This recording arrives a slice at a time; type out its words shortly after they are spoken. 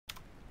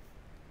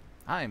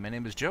Hi, my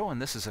name is Joe, and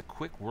this is a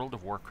quick World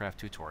of Warcraft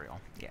tutorial.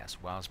 Yes,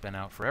 WoW's been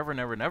out forever and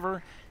ever and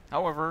ever.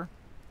 However,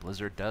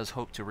 Blizzard does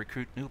hope to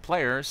recruit new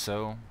players,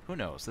 so who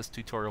knows? This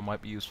tutorial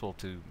might be useful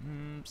to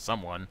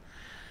someone.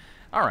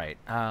 Alright,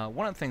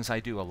 one of the things I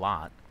do a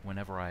lot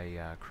whenever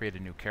I create a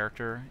new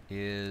character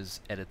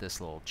is edit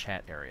this little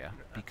chat area,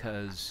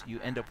 because you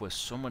end up with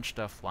so much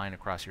stuff flying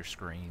across your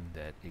screen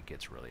that it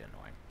gets really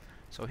annoying.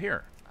 So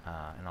here,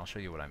 and I'll show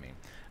you what I mean.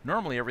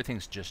 Normally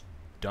everything's just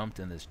dumped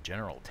in this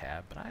general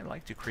tab, but I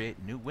like to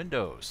create new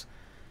windows.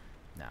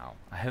 Now,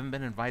 I haven't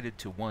been invited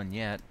to one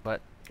yet,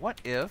 but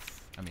what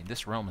if, I mean,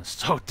 this realm is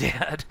so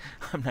dead,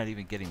 I'm not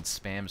even getting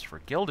spams for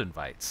guild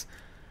invites,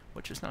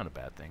 which is not a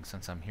bad thing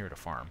since I'm here to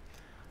farm.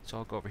 So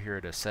I'll go over here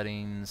to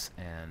settings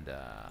and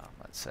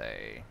let's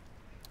say,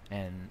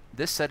 and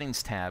this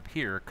settings tab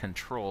here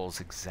controls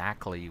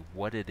exactly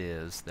what it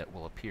is that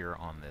will appear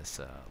on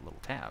this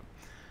little tab.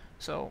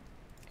 So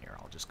here,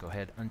 I'll just go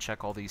ahead and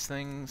uncheck all these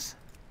things,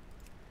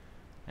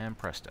 and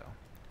presto.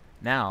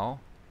 Now,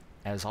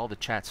 as all the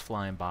chat's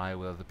flying by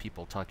with other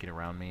people talking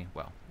around me,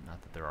 well,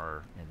 not that there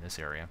are in this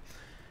area,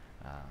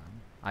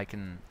 I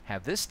can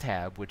have this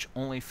tab which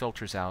only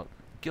filters out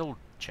guild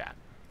chat.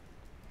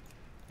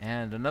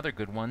 And another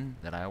good one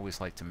that I always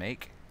like to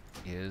make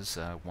is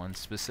one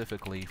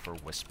specifically for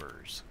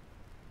whispers.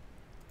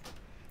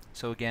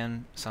 So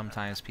again,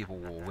 sometimes people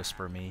will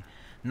whisper me,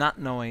 not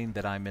knowing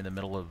that I'm in the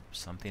middle of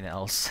something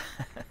else.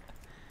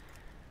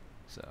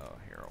 So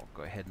here, I'll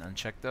go ahead and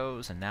uncheck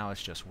those, and now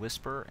it's just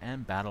Whisper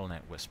and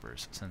Battle.net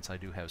Whispers, since I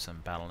do have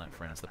some Battle.net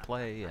friends that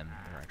play, and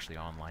they're actually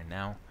online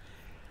now.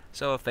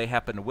 So if they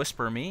happen to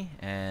whisper me,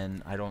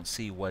 and I don't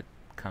see what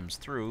comes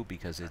through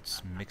because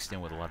it's mixed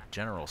in with a lot of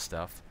general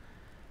stuff,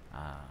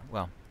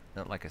 well,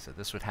 like I said,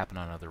 this would happen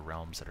on other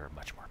realms that are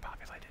much more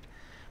populated.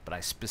 But I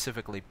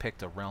specifically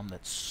picked a realm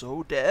that's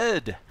so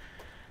dead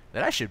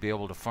that I should be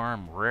able to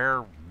farm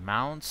rare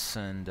mounts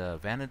and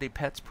vanity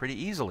pets pretty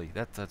easily.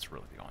 That's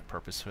really the only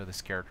purpose for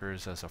this character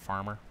is as a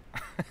farmer.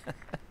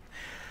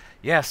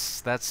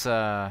 Yes, that's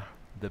the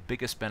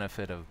biggest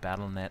benefit of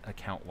Battle.net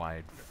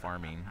account-wide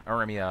farming,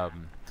 or I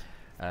mean,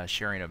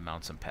 sharing of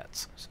mounts and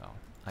pets. So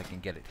I can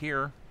get it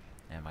here,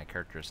 and my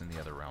characters in the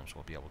other realms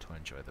will be able to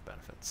enjoy the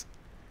benefits.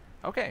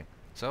 Okay,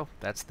 so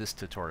that's this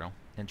tutorial.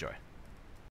 Enjoy.